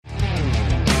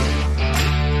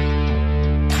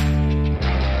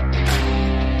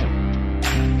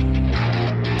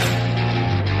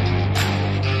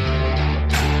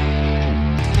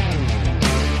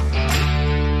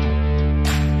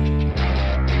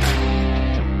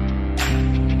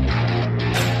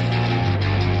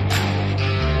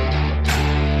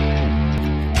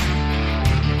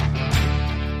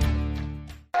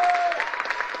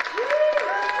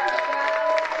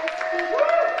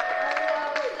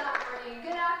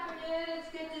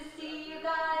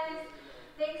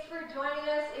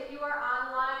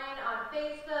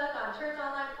Facebook, on Church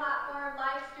Online platform,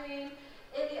 live stream,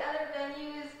 in the other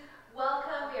venues.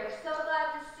 Welcome. We are so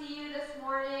glad to see you this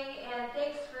morning, and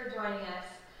thanks for joining us.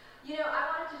 You know, I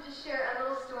wanted to just share a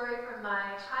little story from my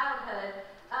childhood.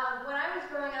 When I was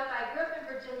growing up, I grew up in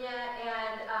Virginia,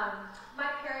 and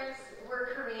my parents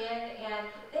were Korean,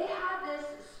 and they had this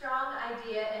strong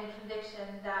idea and conviction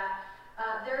that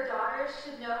their daughters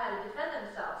should know how to defend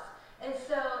themselves. And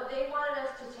so they wanted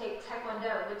us to take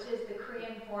Taekwondo, which is the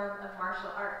Korean form of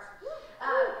martial arts.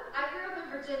 I grew up in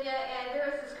Virginia, and there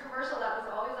was this commercial that was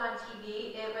always on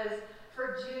TV. It was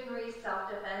for June Ree's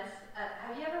self-defense.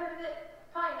 Have you ever heard of it?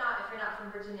 Probably not if you're not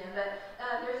from Virginia, but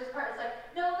there's this part, it's like,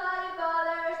 nobody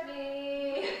bothers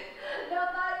me,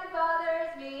 nobody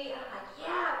bothers me. And I'm like,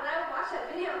 yeah, when I would watch that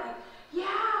video, I'm like,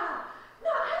 yeah,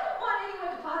 no, I don't want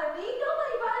anyone to bother me,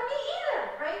 nobody bother me either,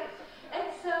 right? And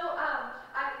so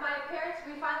my parents,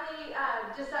 we finally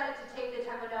decided to take the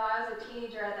Taekwondo. I was a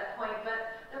teenager at that point,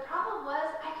 but the problem was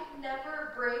I could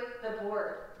never break the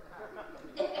board.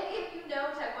 If any of you know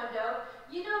Taekwondo,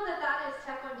 you know that is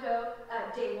Taekwondo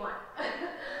day one.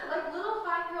 Like little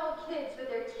 5-year-old kids with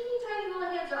their teeny tiny little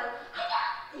hands are like,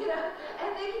 you know,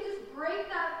 and they can just break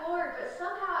that board. But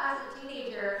somehow as a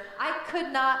teenager, I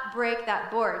could not break that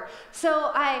board.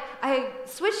 So I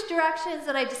switched directions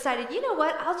and I decided, you know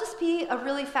what, I'll just be a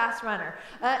really fast runner.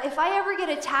 If I ever get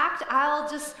attacked, I'll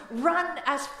just run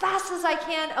as fast as I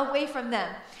can away from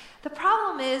them. The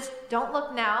problem is, don't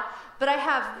look now, but I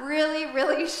have really,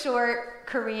 really short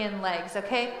Korean legs,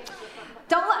 okay?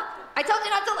 Don't look. I told you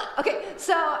not to look. Okay,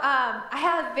 so I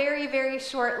have very, very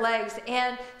short legs.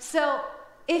 And so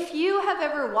if you have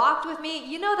ever walked with me,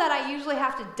 you know that I usually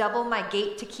have to double my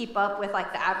gait to keep up with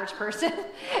like the average person.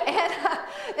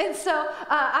 And so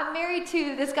I'm married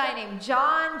to this guy named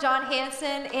John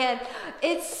Hansen, and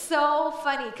it's so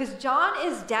funny because John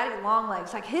is daddy long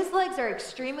legs. Like his legs are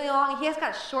extremely long. He has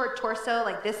got a short torso,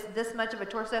 like this much of a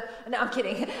torso. No, I'm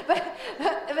kidding. But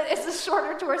it's a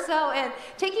shorter torso, and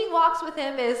taking walks with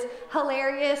him is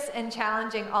hilarious and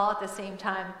challenging all at the same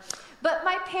time. But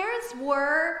my parents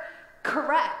were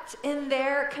correct in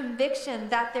their conviction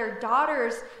that their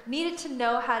daughters needed to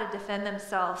know how to defend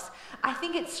themselves. I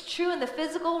think it's true in the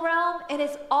physical realm, and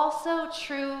it's also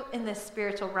true in the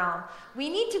spiritual realm. We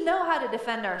need to know how to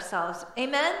defend ourselves.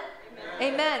 Amen?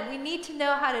 Amen. We need to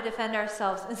know how to defend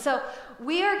ourselves. And so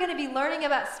we are going to be learning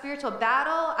about spiritual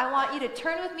battle. I want you to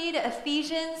turn with me to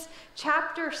Ephesians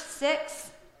chapter 6.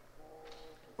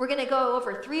 We're going to go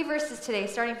over 3 verses today,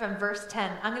 starting from verse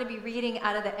 10. I'm going to be reading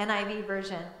out of the NIV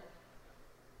version.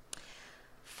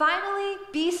 Finally,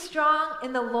 be strong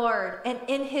in the Lord and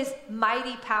in his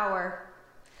mighty power.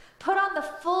 Put on the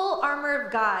full armor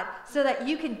of God so that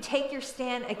you can take your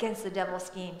stand against the devil's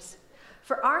schemes.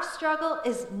 For our struggle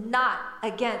is not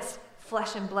against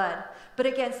flesh and blood, but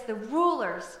against the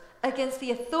rulers, against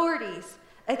the authorities,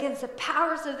 against the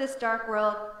powers of this dark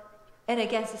world, and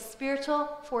against the spiritual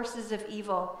forces of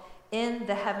evil in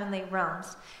the heavenly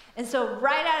realms. And so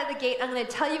right out of the gate, I'm going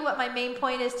to tell you what my main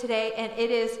point is today, and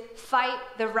it is fight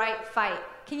the right fight.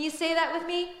 Can you say that with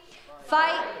me?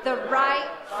 Fight the right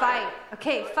fight.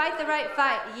 Okay, fight the right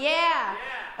fight. Yeah.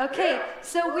 Okay,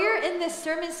 so we're in this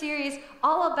sermon series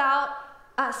all about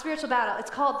spiritual battle. It's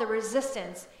called The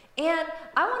Resistance. And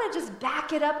I want to just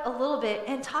back it up a little bit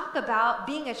and talk about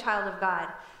being a child of God.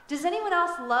 Does anyone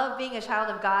else love being a child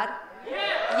of God?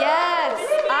 Yes,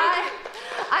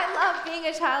 I love being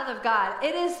a child of God.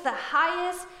 It is the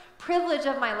highest privilege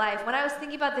of my life. When I was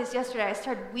thinking about this yesterday, I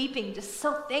started weeping, just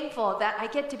so thankful that I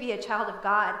get to be a child of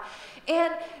God.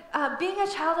 And being a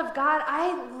child of God,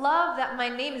 I love that my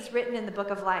name is written in the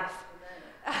book of life.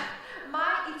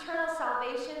 My eternal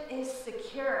salvation is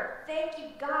secure. Thank you,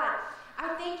 God.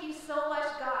 I thank you so much,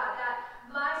 God, that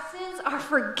my sins are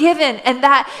forgiven and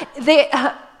that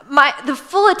the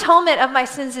full atonement of my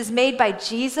sins is made by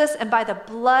Jesus and by the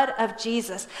blood of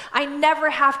Jesus. I never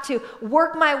have to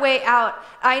work my way out.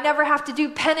 I never have to do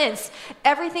penance.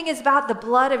 Everything is about the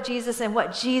blood of Jesus and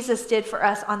what Jesus did for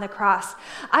us on the cross.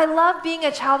 I love being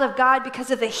a child of God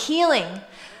because of the healing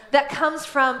that comes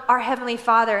from our Heavenly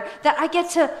Father, that I get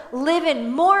to live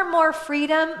in more and more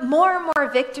freedom, more and more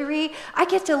victory. I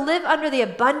get to live under the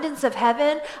abundance of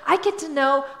heaven. I get to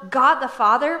know God the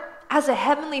Father as a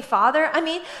Heavenly Father. I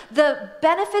mean, the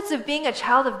benefits of being a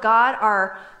child of God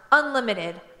are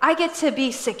unlimited. I get to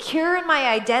be secure in my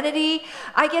identity.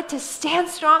 I get to stand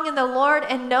strong in the Lord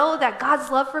and know that God's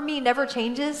love for me never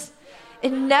changes.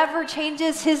 It never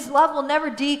changes. His love will never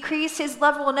decrease. His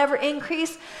love will never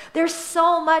increase. There's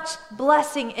so much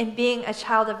blessing in being a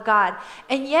child of God.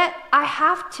 And yet, I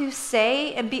have to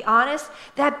say and be honest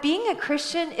that being a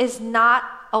Christian is not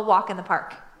a walk in the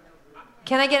park.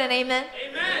 Can I get an amen?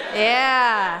 Amen.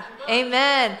 Yeah,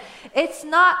 amen. It's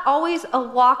not always a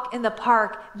walk in the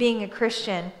park being a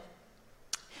Christian,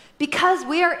 because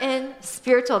we are in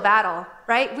spiritual battle,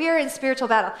 right? We are in spiritual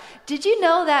battle. Did you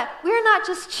know that we are not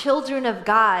just children of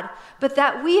God, but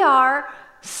that we are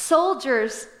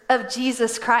soldiers of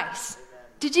Jesus Christ?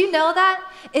 Did you know that?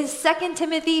 In 2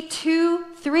 Timothy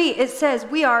 2:3, it says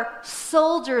we are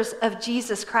soldiers of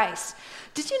Jesus Christ.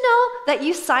 Did you know that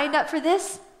you signed up for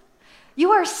this?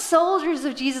 You are soldiers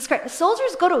of Jesus Christ.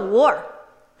 Soldiers go to war.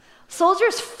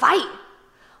 Soldiers fight.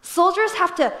 Soldiers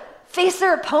have to face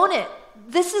their opponent.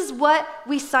 This is what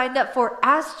we signed up for.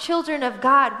 As children of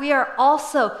God, we are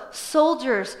also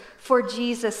soldiers for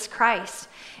Jesus Christ.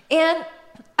 And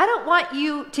I don't want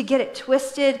you to get it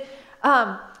twisted.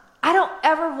 I don't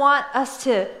ever want us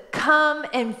to come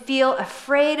and feel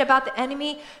afraid about the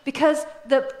enemy, because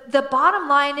the bottom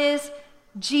line is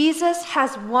Jesus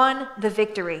has won the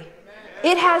victory.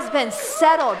 It has been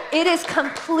settled. It is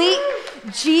complete.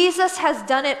 Jesus has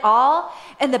done it all,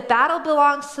 and the battle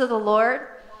belongs to the Lord.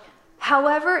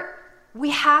 However,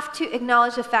 we have to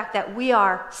acknowledge the fact that we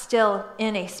are still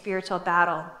in a spiritual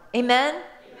battle. Amen?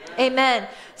 Amen.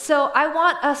 So I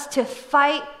want us to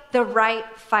fight the right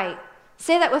fight.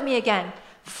 Say that with me again.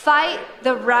 Fight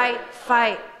the right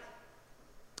fight.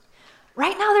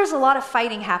 Right now, there's a lot of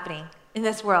fighting happening in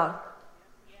this world,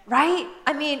 right?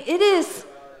 I mean, it is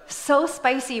so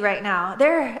spicy right now.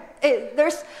 The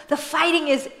fighting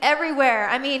is everywhere.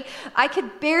 I mean, I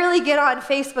could barely get on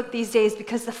Facebook these days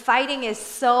because the fighting is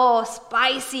so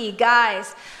spicy,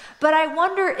 guys. But I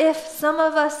wonder if some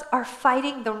of us are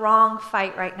fighting the wrong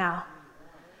fight right now.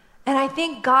 And I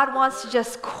think God wants to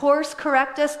just course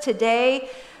correct us today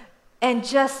and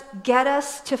just get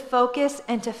us to focus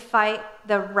and to fight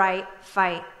the right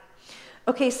fight.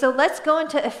 Okay, so let's go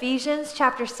into Ephesians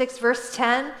chapter 6, verse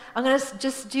 10. I'm going to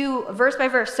just do verse by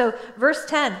verse. So verse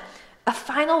 10, a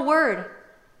final word.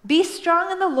 Be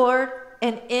strong in the Lord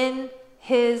and in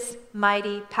his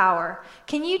mighty power.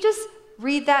 Can you just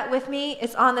read that with me?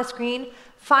 It's on the screen.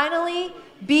 Finally,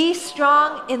 be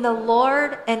strong in the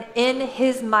Lord and in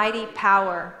his mighty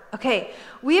power. Okay,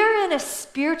 we are in a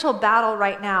spiritual battle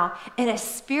right now, and a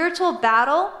spiritual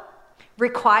battle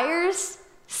requires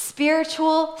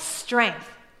spiritual strength,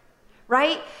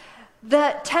 right?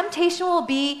 The temptation will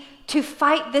be to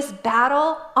fight this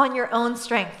battle on your own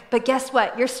strength, but guess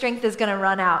what? Your strength is going to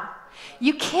run out.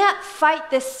 You can't fight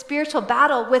this spiritual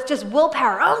battle with just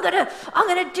willpower. I'm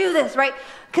gonna do this, right?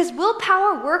 Because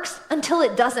willpower works until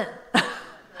it doesn't.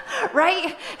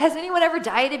 Right? Has anyone ever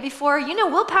dieted before? You know,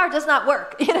 willpower does not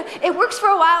work. It works for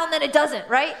a while and then it doesn't,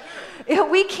 right?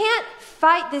 We can't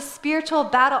fight this spiritual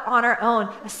battle on our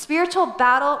own. A spiritual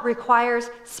battle requires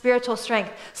spiritual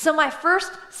strength. So my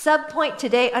first sub-point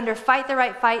today under Fight the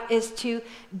Right Fight is to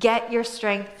get your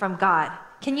strength from God.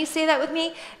 Can you say that with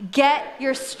me? Get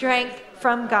your strength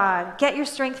from God. Get your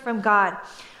strength from God.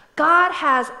 God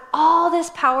has all this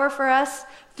power for us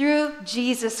through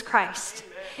Jesus Christ.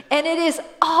 And it is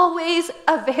always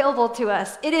available to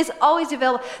us. It is always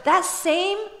available. That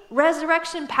same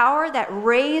resurrection power that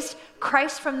raised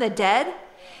Christ from the dead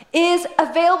is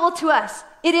available to us.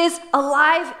 It is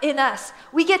alive in us.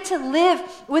 We get to live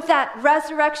with that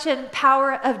resurrection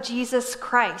power of Jesus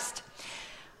Christ.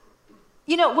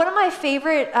 You know, one of my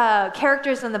favorite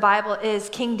characters in the Bible is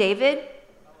King David.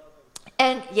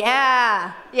 And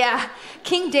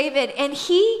King David. And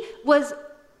he was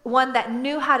one that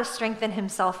knew how to strengthen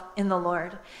himself in the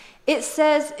Lord. It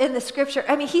says in the scripture,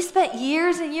 I mean, he spent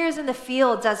years and years in the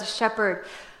fields as a shepherd,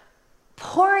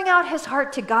 pouring out his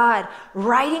heart to God,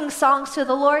 writing songs to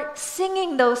the Lord,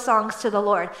 singing those songs to the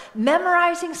Lord,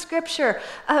 memorizing scripture,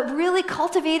 really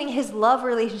cultivating his love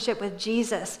relationship with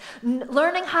Jesus,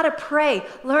 learning how to pray,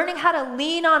 learning how to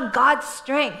lean on God's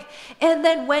strength. And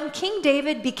then when King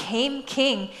David became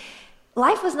king,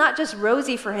 life was not just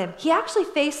rosy for him. He actually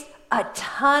faced a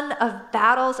ton of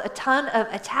battles, a ton of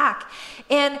attack.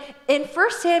 And in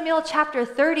 1 Samuel chapter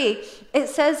 30, it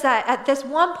says that at this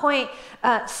one point,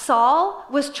 Saul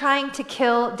was trying to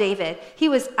kill David. He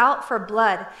was out for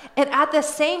blood. And at the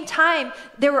same time,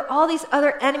 there were all these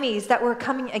other enemies that were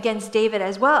coming against David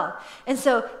as well. And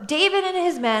so David and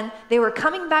his men, they were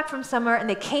coming back from somewhere, and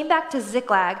they came back to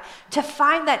Ziklag to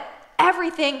find that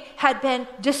everything had been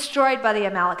destroyed by the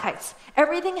Amalekites.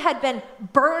 Everything had been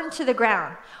burned to the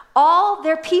ground. All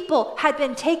their people had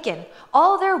been taken.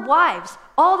 All their wives,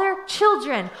 all their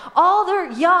children, all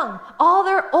their young, all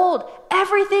their old,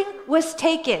 everything was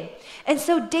taken. And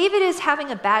so David is having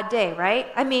a bad day, right?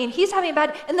 I mean, he's having a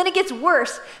bad, and then it gets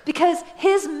worse because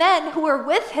his men who are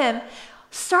with him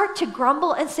start to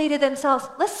grumble and say to themselves,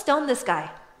 let's stone this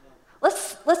guy.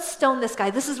 let's stone this guy.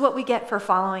 This is what we get for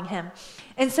following him.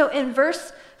 And so in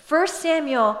 1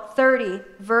 Samuel 30,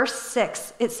 verse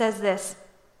 6, it says this,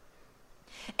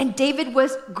 and David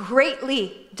was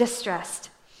greatly distressed,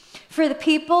 for the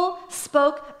people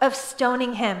spoke of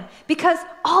stoning him, because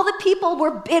all the people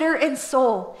were bitter in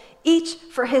soul, each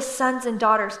for his sons and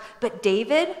daughters. But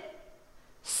David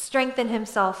strengthened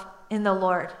himself in the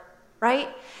Lord, right?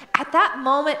 At that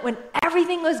moment when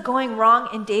everything was going wrong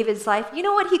in David's life, you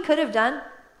know what he could have done?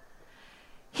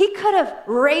 He could have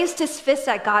raised his fist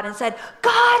at God and said,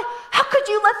 God, how could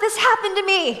you let this happen to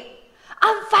me?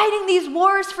 I'm fighting these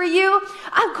wars for you.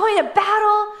 I'm going to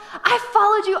battle. I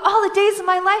followed you all the days of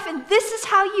my life, and this is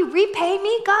how you repay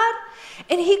me, God?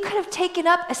 And he could have taken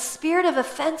up a spirit of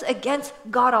offense against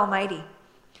God Almighty.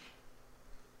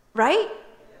 Right?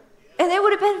 And it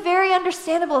would have been very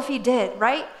understandable if he did,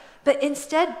 right? But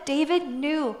instead, David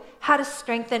knew how to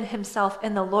strengthen himself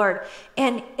in the Lord.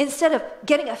 And instead of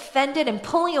getting offended and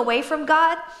pulling away from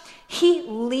God, he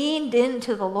leaned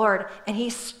into the Lord and he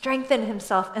strengthened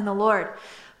himself in the Lord,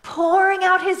 pouring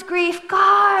out his grief.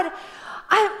 God,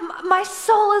 my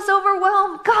soul is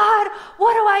overwhelmed. God,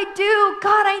 what do I do?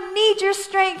 God, I need your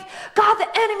strength. God, the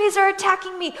enemies are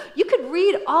attacking me. You could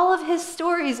read all of his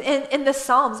stories in the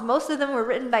Psalms. Most of them were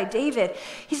written by David.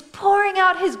 He's pouring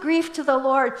out his grief to the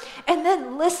Lord and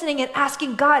then listening and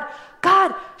asking God,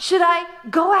 should I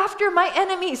go after my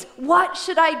enemies? What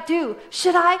should I do?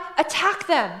 Should I attack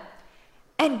them?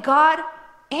 And God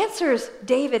answers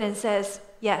David and says,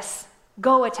 yes,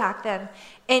 go attack them.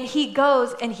 And he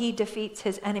goes and he defeats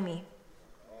his enemy.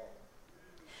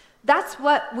 That's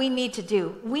what we need to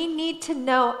do. We need to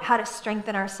know how to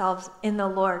strengthen ourselves in the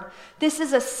Lord. This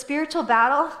is a spiritual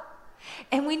battle,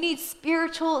 and we need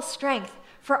spiritual strength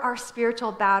for our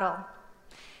spiritual battle.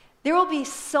 There will be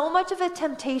so much of a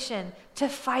temptation to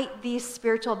fight these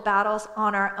spiritual battles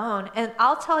on our own. And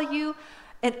I'll tell you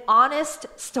an honest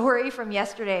story from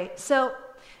yesterday. So,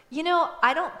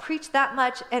 I don't preach that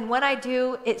much, and when I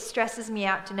do, it stresses me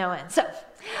out to no end.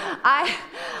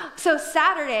 So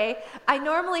Saturday, I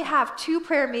normally have 2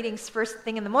 prayer meetings first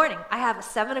thing in the morning. I have a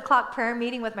 7 o'clock prayer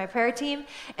meeting with my prayer team,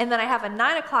 and then I have a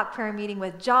 9 o'clock prayer meeting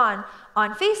with John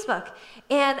on Facebook.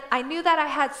 And I knew that I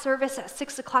had service at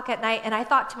 6 o'clock at night, and I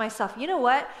thought to myself, you know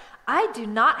what? I do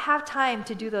not have time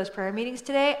to do those prayer meetings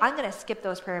today. I'm going to skip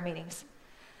those prayer meetings.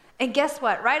 And guess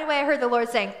what? Right away, I heard the Lord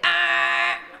saying,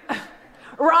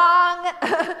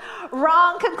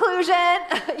 wrong conclusion,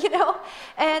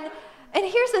 And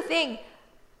here's the thing.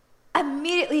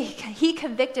 Immediately, he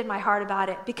convicted my heart about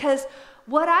it, because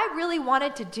what I really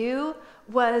wanted to do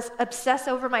was obsess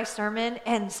over my sermon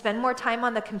and spend more time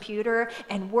on the computer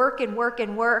and work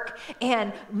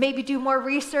and maybe do more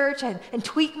research and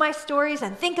tweak my stories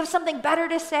and think of something better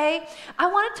to say. I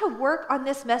wanted to work on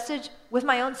this message with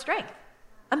my own strength.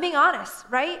 I'm being honest,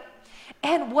 right?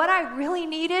 And what I really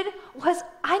needed was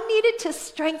I needed to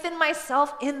strengthen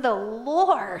myself in the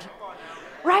Lord,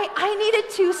 right? I needed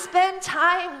to spend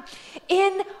time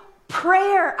in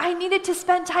prayer. I needed to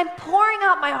spend time pouring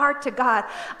out my heart to God.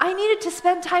 I needed to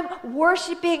spend time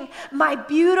worshiping my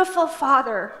beautiful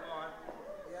Father.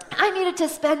 I needed to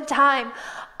spend time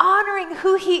honoring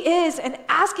who he is and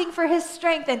asking for his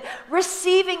strength and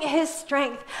receiving his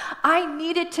strength. I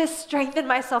needed to strengthen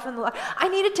myself in the Lord. I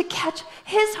needed to catch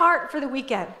his heart for the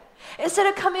weekend. Instead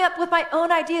of coming up with my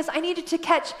own ideas, I needed to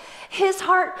catch his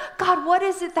heart. God, what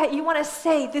is it that you want to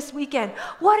say this weekend?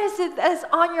 What is it that is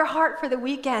on your heart for the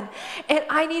weekend? And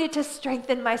I needed to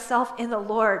strengthen myself in the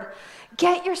Lord.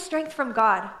 Get your strength from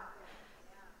God.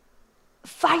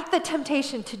 Fight the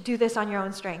temptation to do this on your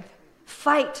own strength.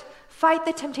 Fight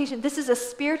the temptation. This is a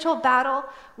spiritual battle.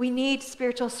 We need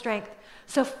spiritual strength.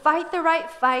 So fight the right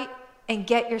fight and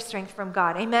get your strength from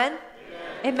God. Amen?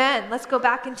 Amen. Let's go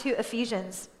back into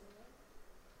Ephesians.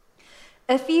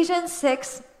 Ephesians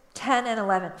 6, 10 and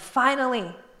 11.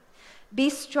 Finally, be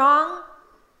strong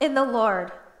in the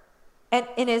Lord and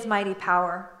in his mighty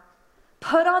power.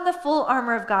 Put on the full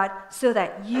armor of God so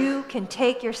that you can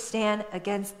take your stand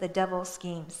against the devil's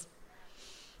schemes.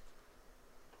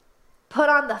 Put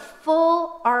on the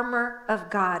full armor of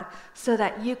God so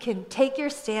that you can take your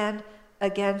stand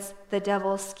against the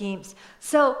devil's schemes.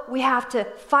 So we have to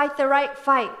fight the right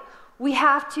fight. We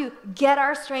have to get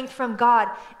our strength from God,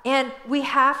 and we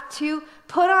have to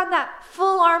put on that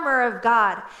full armor of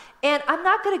God. And I'm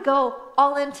not going to go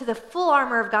all into the full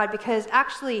armor of God, because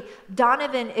actually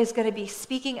Donovan is going to be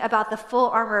speaking about the full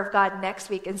armor of God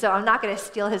next week, and so I'm not going to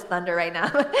steal his thunder right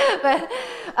now.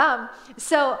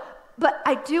 But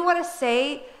I do want to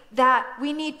say that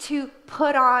we need to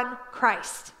put on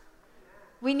Christ.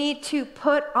 We need to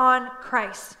put on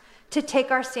Christ. to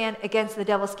take our stand against the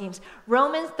devil's schemes.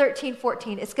 Romans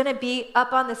 13:14. It's going to be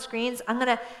up on the screens. I'm going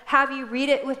to have you read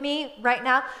it with me right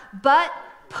now. But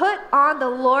put on the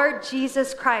Lord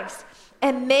Jesus Christ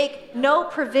and make no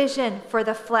provision for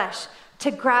the flesh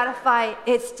to gratify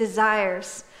its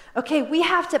desires. Okay, we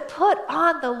have to put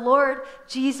on the Lord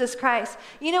Jesus Christ.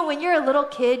 You know, when you're a little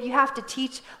kid, you have to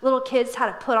teach little kids how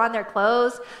to put on their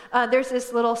clothes. There's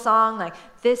this little song like,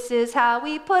 this is how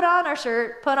we put on our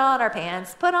shirt, put on our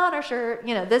pants, put on our shirt.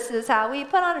 You know, this is how we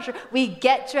put on our shirt. We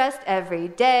get dressed every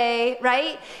day,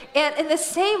 right? And in the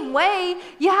same way,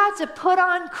 you have to put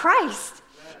on Christ.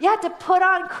 You have to put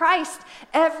on Christ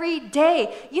every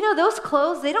day. You know, those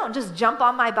clothes, they don't just jump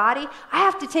on my body. I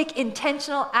have to take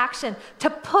intentional action to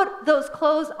put those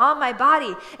clothes on my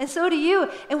body. And so do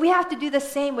you. And we have to do the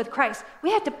same with Christ.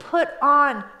 We have to put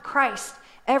on Christ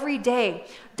every day.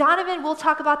 Donovan will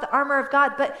talk about the armor of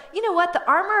God, but you know what? The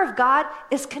armor of God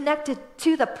is connected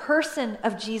to the person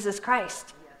of Jesus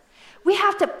Christ. We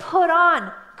have to put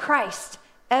on Christ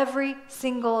every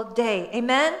single day.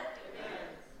 Amen?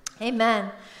 Amen.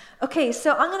 Okay,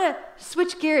 so I'm going to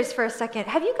switch gears for a second.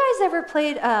 Have you guys ever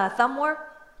played Thumb War?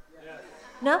 Yes.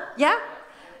 No? Yeah?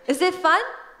 Is it fun?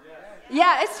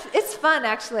 Yes. Yeah, it's fun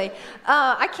actually.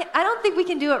 I don't think we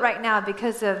can do it right now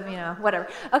because of, whatever.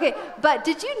 Okay, but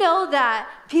did you know that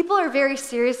people are very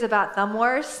serious about Thumb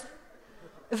Wars?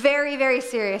 Very, very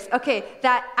serious. Okay,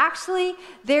 that actually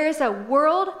there is a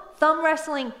World Thumb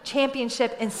Wrestling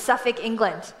Championship in Suffolk,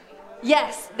 England.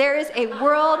 Yes, there is a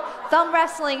World Thumb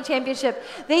Wrestling Championship.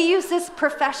 They use this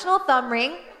professional thumb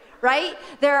ring, right?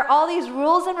 There are all these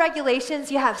rules and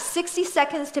regulations. You have 60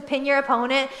 seconds to pin your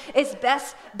opponent. It's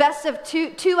best of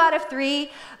two out of three.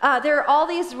 There are all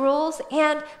these rules,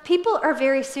 and people are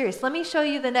very serious. Let me show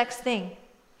you the next thing.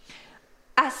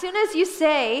 As soon as you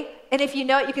say, and if you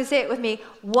know it, you can say it with me,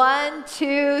 1,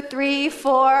 2, 3,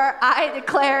 4, I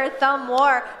declare Thumb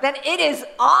War, then it is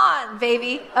on,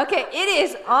 baby. Okay, it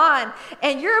is on.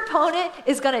 And your opponent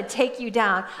is going to take you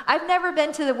down. I've never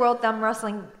been to the World Thumb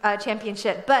Wrestling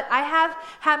Championship, but I have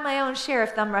had my own share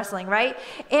of thumb wrestling, right?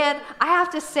 And I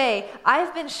have to say,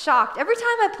 I've been shocked. Every time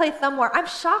I play Thumb War, I'm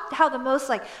shocked how the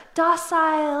most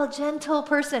docile, gentle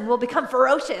person will become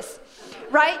ferocious,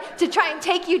 right? To try and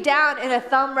take you down in a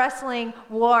thumb wrestling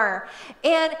war.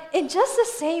 And in just the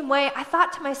same way, I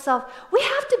thought to myself, we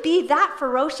have to be that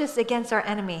ferocious against our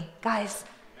enemy, guys.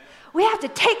 We have to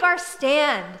take our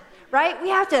stand, right? We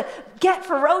have to get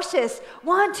ferocious.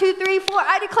 1, 2, 3, 4,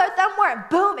 I declare Thumb War, and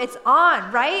boom, it's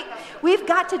on, right? We've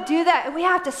got to do that, and we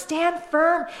have to stand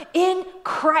firm in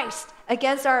Christ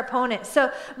against our opponent.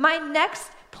 So my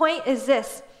next point is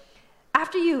this.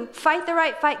 After you fight the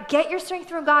right fight, get your strength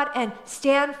from God and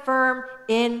stand firm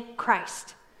in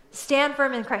Christ. Stand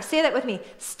firm in Christ. Say that with me.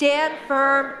 Stand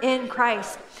firm in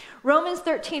Christ. Romans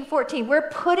 13:14. We're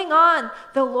putting on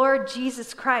the Lord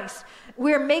Jesus Christ.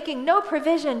 We're making no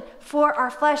provision for our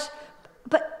flesh.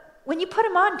 But when you put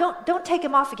him on, don't take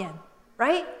him off again,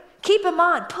 right? Keep him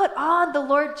on. Put on the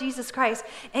Lord Jesus Christ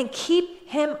and keep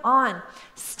him on.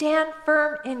 Stand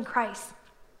firm in Christ.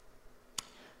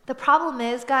 The problem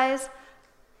is, guys,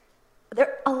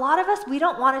 a lot of us, we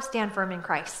don't want to stand firm in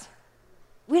Christ.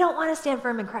 We don't want to stand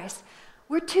firm in Christ.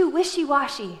 We're too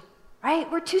wishy-washy,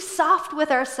 right? We're too soft with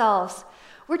ourselves.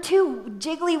 We're too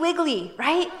jiggly-wiggly,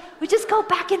 right? We just go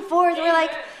back and forth. We're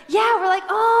like,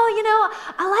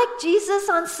 I like Jesus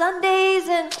on Sundays,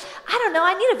 and I don't know,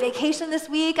 I need a vacation this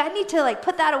week. I need to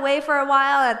put that away for a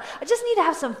while, and I just need to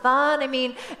have some fun. I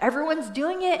mean, everyone's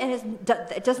doing it, and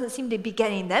it doesn't seem to be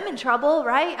getting them in trouble,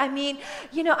 right? I mean,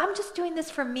 I'm just doing this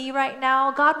for me right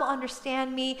now. God will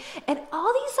understand me. And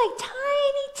all these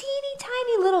teeny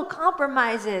tiny little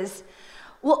compromises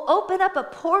will open up a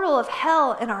portal of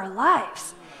hell in our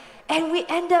lives. And we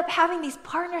end up having these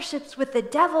partnerships with the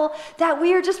devil that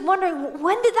we are just wondering,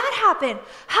 when did that happen?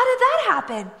 How did that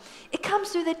happen? It comes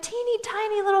through the teeny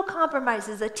tiny little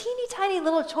compromises, the teeny tiny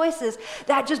little choices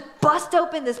that just bust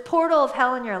open this portal of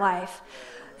hell in your life.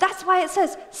 That's why it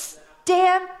says,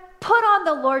 put on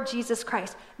the Lord Jesus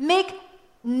Christ. Make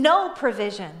no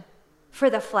provision for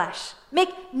the flesh. Make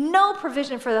no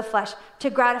provision for the flesh to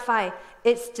gratify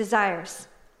its desires.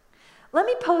 Let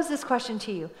me pose this question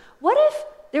to you. What if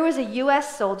there was a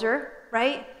U.S. soldier,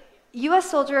 right?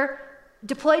 U.S. soldier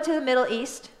deployed to the Middle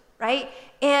East, right?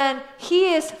 And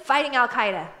he is fighting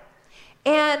Al-Qaeda.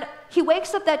 And he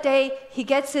wakes up that day, he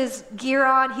gets his gear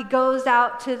on, he goes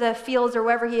out to the fields or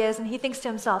wherever he is, and he thinks to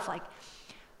himself,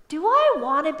 do I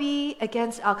want to be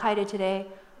against Al-Qaeda today?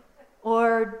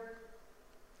 Or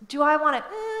do I want to,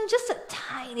 just a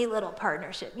tiny little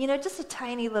partnership, just a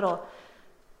tiny little.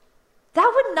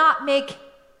 That would not make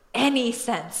any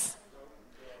sense.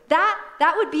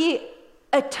 that would be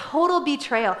a total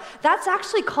betrayal. That's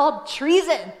actually called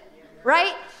treason,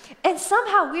 right? And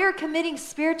somehow we are committing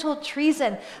spiritual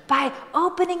treason by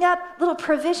opening up little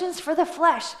provisions for the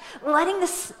flesh, letting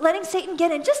Satan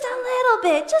get in just a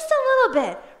little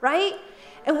bit, right?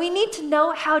 And we need to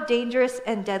know how dangerous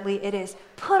and deadly it is.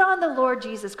 Put on the Lord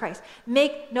Jesus Christ.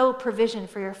 Make no provision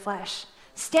for your flesh.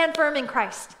 Stand firm in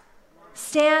Christ.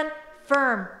 Stand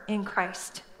firm in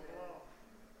Christ.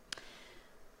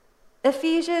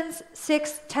 Ephesians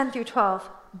 6:10 through 12.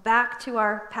 Back to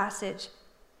our passage.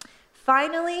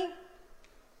 Finally,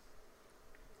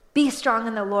 be strong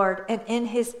in the Lord and in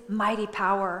his mighty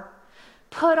power.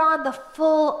 Put on the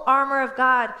full armor of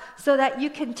God so that you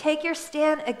can take your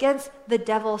stand against the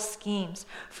devil's schemes.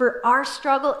 For our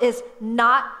struggle is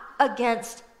not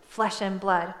against flesh and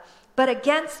blood, but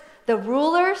against the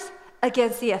rulers,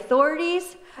 against the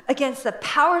authorities, against the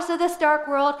powers of this dark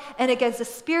world, and against the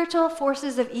spiritual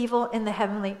forces of evil in the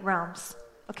heavenly realms.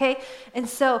 Okay? And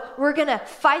so we're going to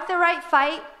fight the right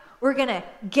fight. We're going to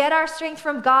get our strength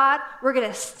from God. We're going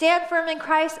to stand firm in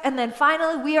Christ. And then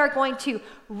finally, we are going to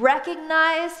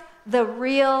recognize the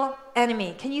real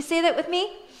enemy. Can you say that with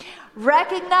me?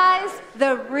 Recognize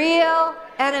the real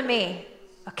enemy.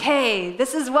 Okay,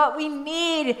 this is what we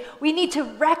need. We need to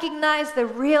recognize the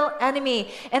real enemy.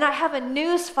 And I have a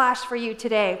news flash for you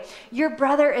today. Your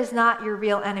brother is not your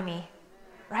real enemy,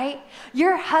 right?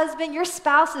 Your husband, your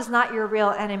spouse is not your real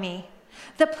enemy.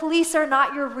 The police are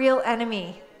not your real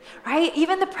enemy. Right?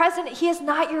 Even the president, he is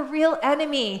not your real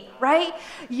enemy, right?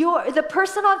 The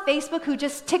person on Facebook who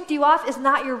just ticked you off is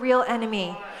not your real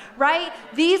enemy, right?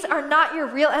 These are not your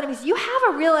real enemies. You have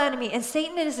a real enemy, and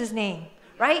Satan is his name,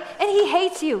 right? And he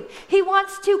hates you. He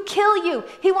wants to kill you.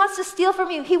 He wants to steal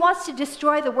from you. He wants to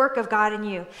destroy the work of God in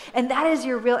you. And that is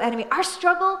your real enemy. Our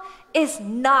struggle is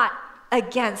not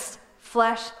against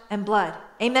flesh and blood.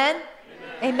 Amen?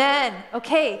 Amen.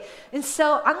 Okay. And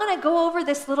so I'm going to go over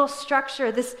this little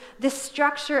structure, this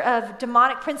structure of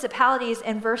demonic principalities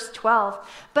in verse 12.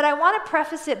 But I want to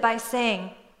preface it by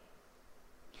saying,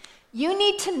 you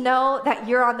need to know that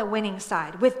you're on the winning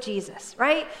side with Jesus,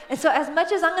 right? And so as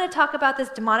much as I'm going to talk about this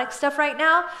demonic stuff right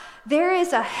now, there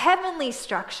is a heavenly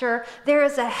structure, there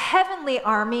is a heavenly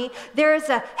army, there is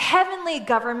a heavenly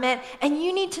government, and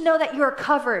you need to know that you're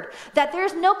covered, that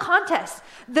there's no contest.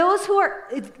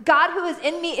 God who is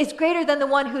in me is greater than the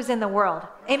one who's in the world.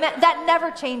 Amen? That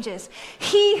never changes.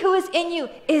 He who is in you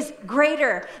is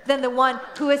greater than the one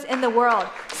who is in the world.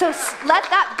 So let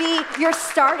that be your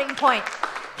starting point.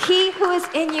 He who is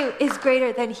in you is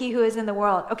greater than he who is in the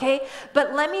world, okay?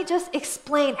 But let me just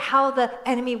explain how the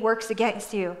enemy works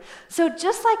against you. So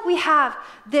just like we have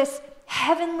this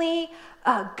heavenly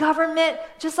government,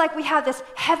 just like we have this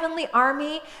heavenly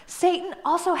army, Satan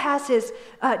also has his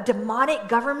demonic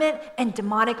government and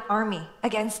demonic army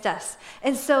against us.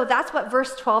 And so that's what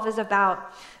verse 12 is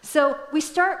about. So we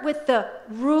start with the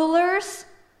rulers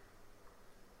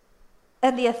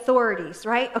and the authorities,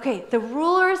 right? Okay, the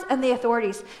rulers and the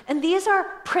authorities. And these are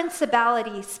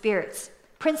principality spirits,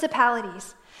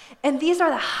 principalities. And these are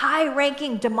the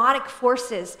high-ranking demonic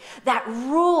forces that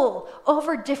rule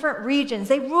over different regions.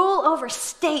 They rule over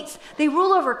states. They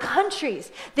rule over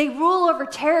countries. They rule over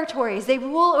territories. They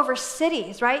rule over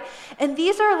cities, right? And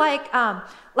these are like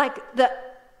the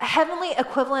heavenly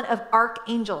equivalent of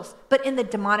archangels, but in the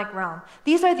demonic realm.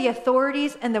 These are the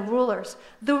authorities and the rulers.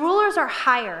 The rulers are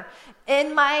higher.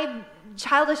 In my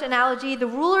childish analogy, the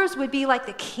rulers would be like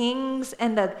the kings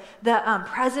and the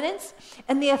presidents,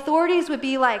 and the authorities would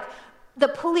be like the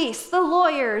police, the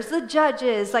lawyers, the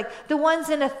judges, like the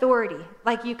ones in authority,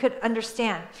 like you could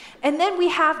understand. And then we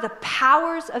have the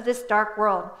powers of this dark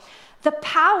world. The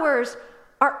powers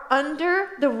are under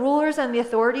the rulers and the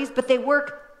authorities, but they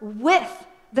work with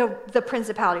the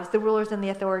principalities, the rulers and the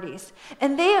authorities.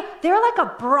 And they're like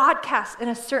a broadcast in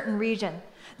a certain region.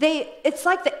 It's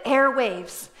like the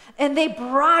airwaves, and they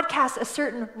broadcast a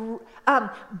certain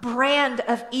brand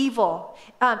of evil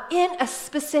in a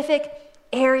specific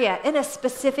area, in a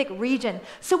specific region.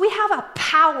 So we have a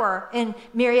power in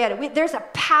Marietta. There's a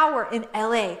power in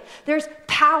LA. There's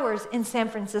powers in San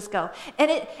Francisco.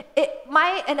 And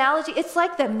my analogy, it's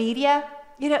like the media.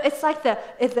 You know, it's like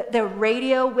the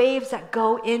radio waves that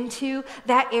go into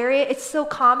that area. It's so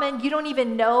common. You don't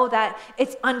even know that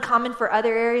it's uncommon for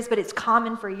other areas, but it's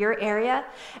common for your area.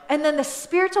 And then the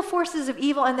spiritual forces of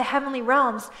evil in the heavenly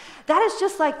realms, that is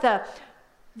just like what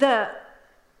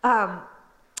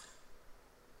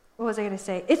was I going to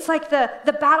say? It's like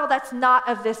the battle that's not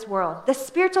of this world. The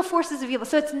spiritual forces of evil.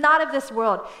 So it's not of this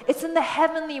world. It's in the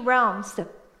heavenly realms.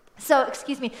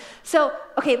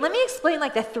 Okay, let me explain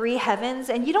like the three heavens,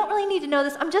 and you don't really need to know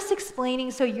this. I'm just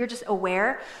explaining so you're just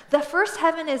aware. The first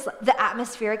heaven is the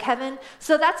atmospheric heaven.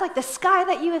 So that's like the sky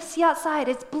that you see outside.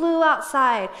 It's blue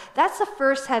outside. That's the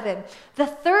first heaven. The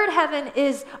third heaven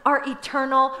is our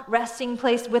eternal resting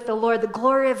place with the Lord, the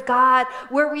glory of God,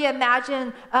 where we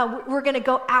imagine we're going to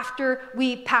go after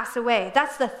we pass away.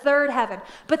 That's the third heaven.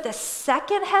 But the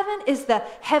second heaven is the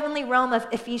heavenly realm of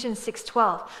Ephesians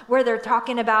 6:12, where they're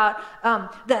talking about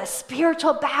the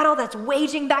spiritual battle that's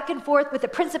waging back and forth with the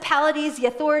principalities, the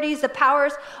authorities, the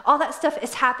powers. All that stuff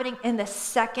is happening in the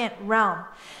second realm.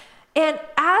 And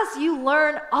as you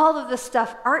learn all of this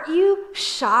stuff, aren't you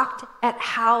shocked at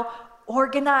how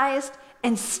organized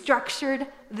and structured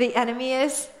the enemy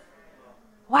is?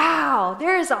 Wow,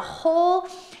 there is a whole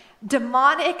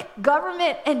demonic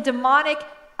government and demonic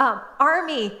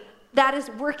army that is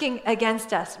working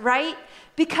against us, right?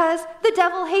 Because the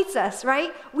devil hates us,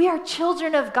 right? We are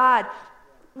children of God.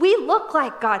 We look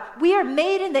like God. We are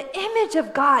made in the image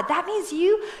of God. That means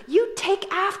you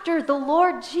take after the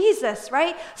Lord Jesus,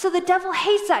 right? So the devil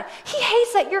hates that. He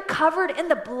hates that you're covered in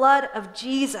the blood of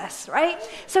Jesus, right?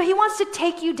 So he wants to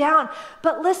take you down.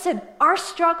 But listen, our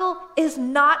struggle is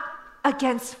not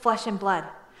against flesh and blood.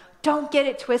 Don't get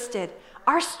it twisted.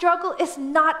 Our struggle is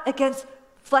not against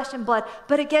flesh and blood,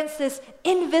 but against this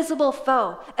invisible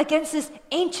foe, against this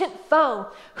ancient foe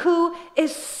who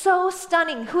is so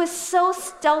stunning, who is so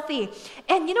stealthy.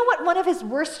 And you know what one of his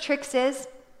worst tricks is?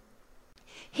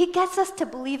 He gets us to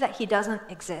believe that he doesn't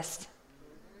exist,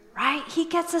 right? He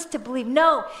gets us to believe,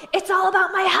 no, it's all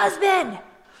about my husband,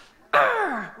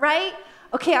 right?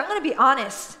 Okay, I'm going to be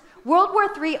honest. World War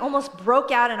III almost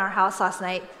broke out in our house last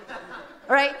night.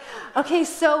 Right? Okay,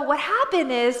 so what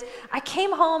happened is I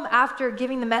came home after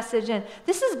giving the message, and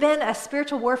this has been a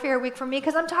spiritual warfare week for me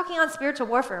because I'm talking on spiritual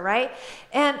warfare, right?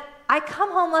 And I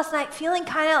come home last night feeling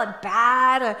kind of like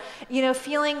bad,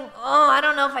 feeling, I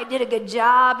don't know if I did a good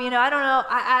job, I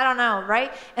don't know,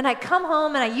 right? And I come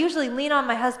home and I usually lean on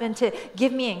my husband to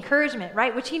give me encouragement,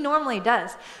 right? Which he normally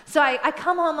does. So I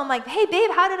come home, I'm like, hey babe,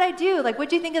 how did I do? Like,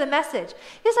 what'd you think of the message?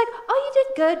 He's like, oh, you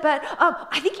did good, but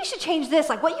I think you should change this.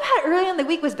 Like, what you had earlier in the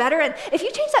week was better, and if you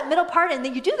change that middle part and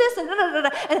then you do this, and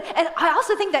and I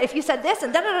also think that if you said this,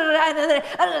 and and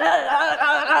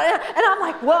I'm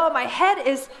like, whoa, my head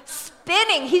is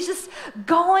spinning. He's just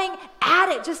going at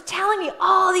it, just telling me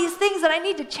all these things that I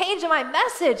need to change in my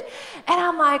message. And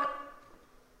I'm like,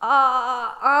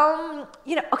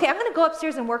 okay, I'm going to go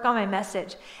upstairs and work on my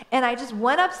message. And I just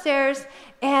went upstairs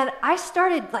and I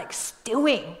started like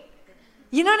stewing.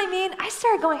 You know what I mean? I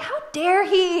started going, how dare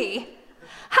he?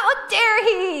 How dare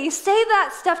he say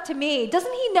that stuff to me?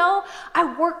 Doesn't he know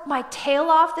I worked my tail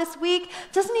off this week?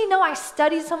 Doesn't he know I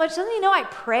studied so much? Doesn't he know I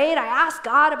prayed? I asked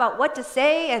God about what to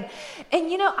say. And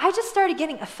I just started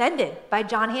getting offended by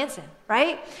John Hanson,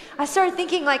 right? I started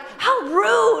thinking like, how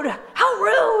rude, how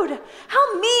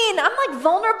mean. I'm like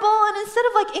vulnerable, and instead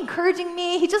of like encouraging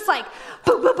me, he just like,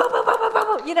 boom, boom, boom, boom, boom, boom,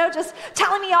 boom, just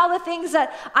telling me all the things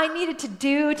that I needed to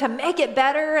do to make it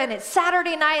better. And it's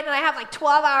Saturday night and I have like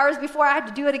 12 hours before I have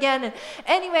to do it again. And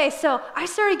anyway, so I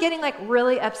started getting like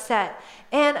really upset.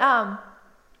 And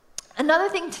another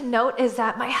thing to note is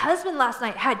that my husband last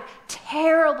night had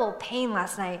terrible pain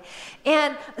last night.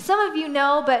 And some of you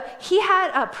know, but he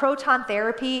had a proton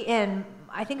therapy in,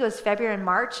 I think it was February and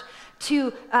March,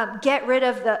 to get rid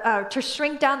of to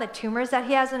shrink down the tumors that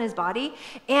he has in his body.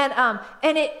 And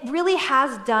it really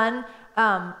has done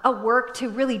a work to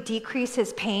really decrease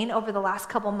his pain over the last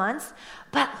couple months.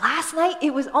 But last night,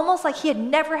 it was almost like he had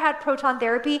never had proton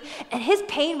therapy, and his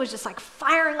pain was just like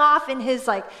firing off in his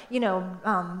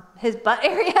his butt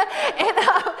area.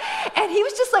 And he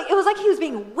was just like, it was like he was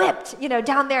being whipped,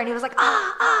 down there, and he was like,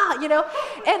 and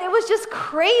it was just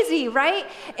crazy, right?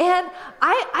 And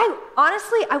I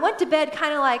honestly, I went to bed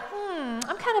kind of like, I'm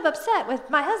kind of upset with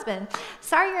my husband.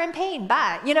 Sorry you're in pain,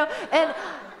 bye,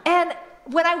 and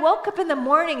when I woke up in the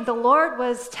morning, the Lord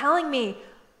was telling me,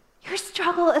 your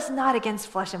struggle is not against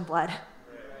flesh and blood.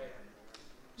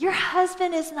 Your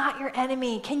husband is not your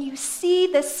enemy. Can you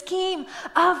see the scheme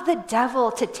of the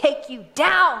devil to take you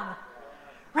down?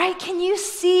 Right? Can you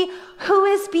see who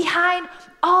is behind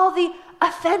all the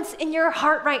offense in your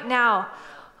heart right now?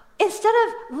 Instead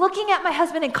of looking at my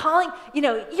husband and calling, you're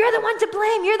the one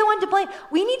to blame,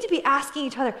 we need to be asking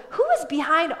each other, who is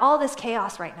behind all this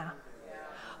chaos right now?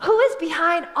 Who is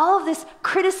behind all of this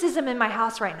criticism in my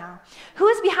house right now? Who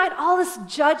is behind all this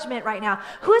judgment right now?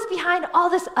 Who is behind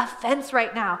all this offense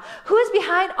right now? Who is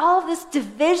behind all of this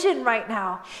division right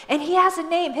now? And he has a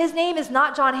name. His name is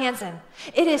not John Hanson.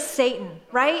 It is Satan,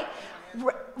 right?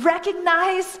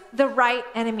 Recognize the right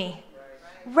enemy.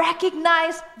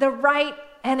 recognize the right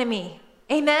enemy.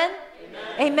 Amen?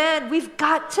 Amen. We've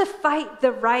got to fight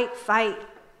the right fight.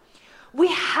 We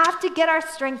have to get our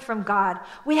strength from God.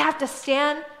 We have to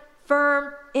stand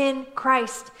firm in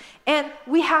Christ. And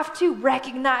we have to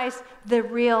recognize the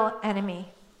real enemy.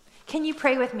 Can you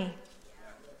pray with me?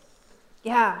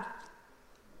 Yeah.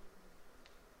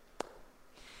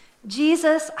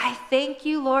 Jesus, I thank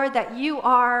you, Lord, that you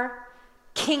are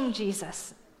King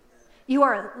Jesus. You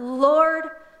are Lord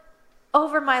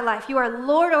over my life. You are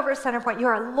Lord over Centerpoint. You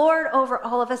are Lord over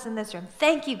all of us in this room.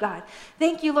 Thank you, God.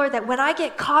 Thank you, Lord, that when I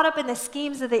get caught up in the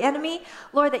schemes of the enemy,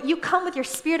 Lord, that you come with your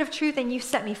spirit of truth and you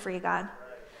set me free, God.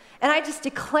 And I just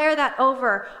declare that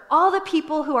over all the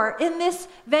people who are in this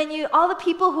venue, all the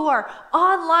people who are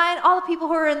online, all the people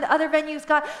who are in the other venues,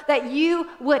 God, that you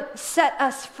would set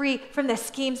us free from the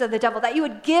schemes of the devil, that you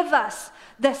would give us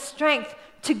the strength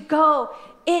to go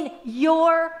in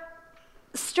your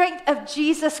strength of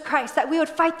Jesus Christ, that we would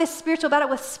fight this spiritual battle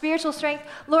with spiritual strength.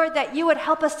 Lord, that you would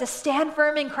help us to stand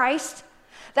firm in Christ,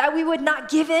 that we would not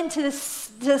give in to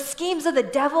the schemes of the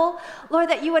devil. Lord,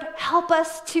 that you would help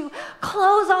us to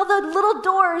close all the little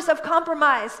doors of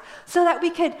compromise so that we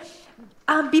could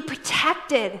be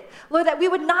protected. Lord, that we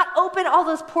would not open all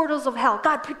those portals of hell.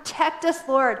 God, protect us,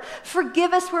 Lord.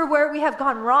 Forgive us for where we have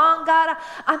gone wrong, God.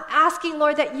 I'm asking,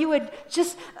 Lord, that you would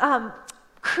just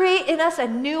create in us a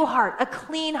new heart, a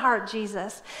clean heart,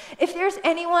 Jesus. If there's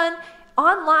anyone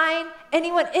online,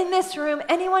 anyone in this room,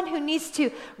 anyone who needs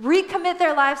to recommit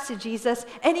their lives to Jesus,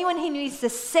 anyone who needs to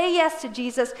say yes to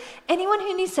Jesus, anyone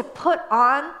who needs to put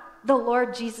on the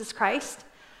Lord Jesus Christ,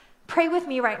 pray with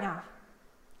me right now.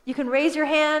 You can raise your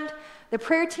hand. The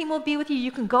prayer team will be with you.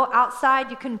 You can go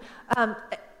outside. You can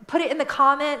put it in the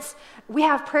comments. We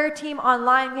have prayer team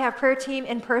online. We have prayer team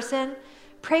in person.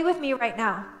 Pray with me right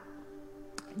now.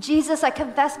 Jesus, I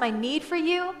confess my need for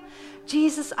you.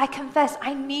 Jesus, I confess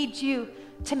I need you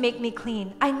to make me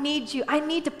clean. I need you. I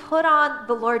need to put on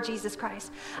the Lord Jesus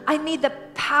Christ. I need the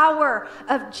power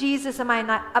of Jesus in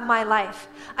my life.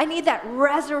 I need that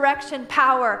resurrection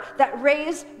power that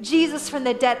raised Jesus from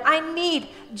the dead. I need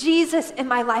Jesus in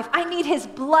my life. I need his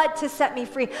blood to set me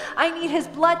free. I need his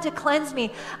blood to cleanse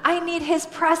me. I need his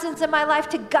presence in my life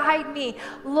to guide me.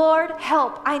 Lord,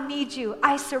 help. I need you.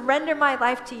 I surrender my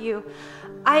life to you.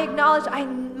 I acknowledge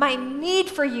my need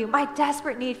for you, my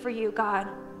desperate need for you, God.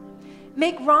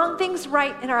 Make wrong things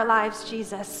right in our lives,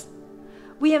 Jesus.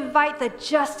 We invite the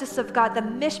justice of God, the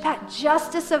mishpat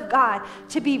justice of God,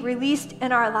 to be released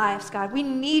in our lives, God. We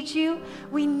need you.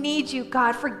 We need you,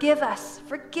 God. Forgive us.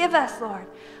 Forgive us, Lord.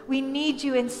 We need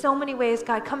you in so many ways,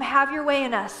 God. Come have your way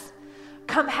in us.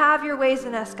 Come have your ways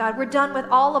in us, God. We're done with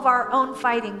all of our own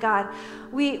fighting, God.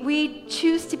 We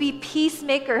choose to be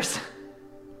peacemakers.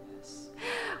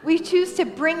 We choose to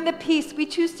bring the peace. We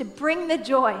choose to bring the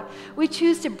joy. We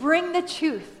choose to bring the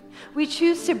truth. We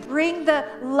choose to bring the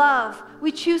love.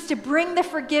 We choose to bring the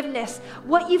forgiveness.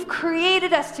 What you've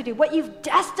created us to do, what you've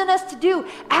destined us to do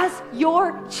as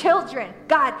your children.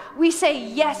 God, we say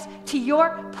yes to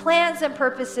your plans and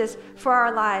purposes for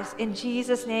our lives. In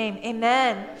Jesus' name,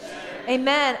 amen.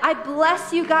 Amen. I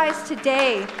bless you guys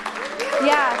today.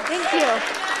 Yeah, thank you.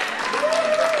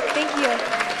 Thank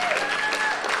you.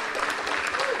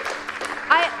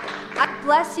 I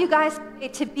bless you guys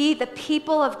to be the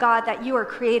people of God that you are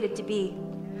created to be.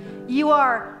 You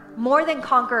are more than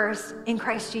conquerors in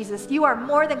Christ Jesus. You are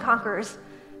more than conquerors.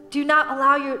 Do not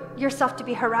allow yourself to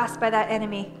be harassed by that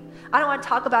enemy. I don't want to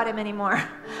talk about him anymore.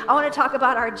 I want to talk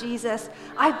about our Jesus.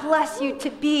 I bless you to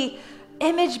be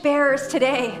image bearers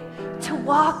today, to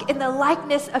walk in the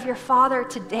likeness of your Father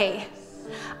today.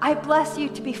 I bless you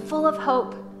to be full of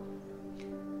hope,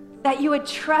 that you would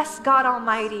trust God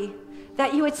Almighty,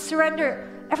 that you would surrender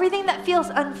everything that feels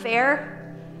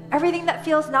unfair, everything that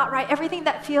feels not right, everything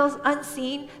that feels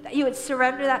unseen, that you would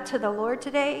surrender that to the Lord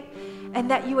today,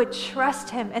 and that you would trust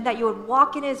him, and that you would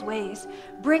walk in his ways.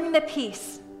 Bring the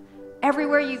peace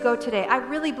everywhere you go today. I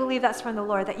really believe that's from the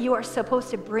Lord, that you are supposed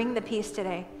to bring the peace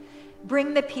today.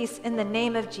 Bring the peace in the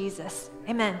name of Jesus.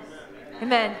 Amen.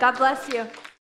 Amen. God bless you.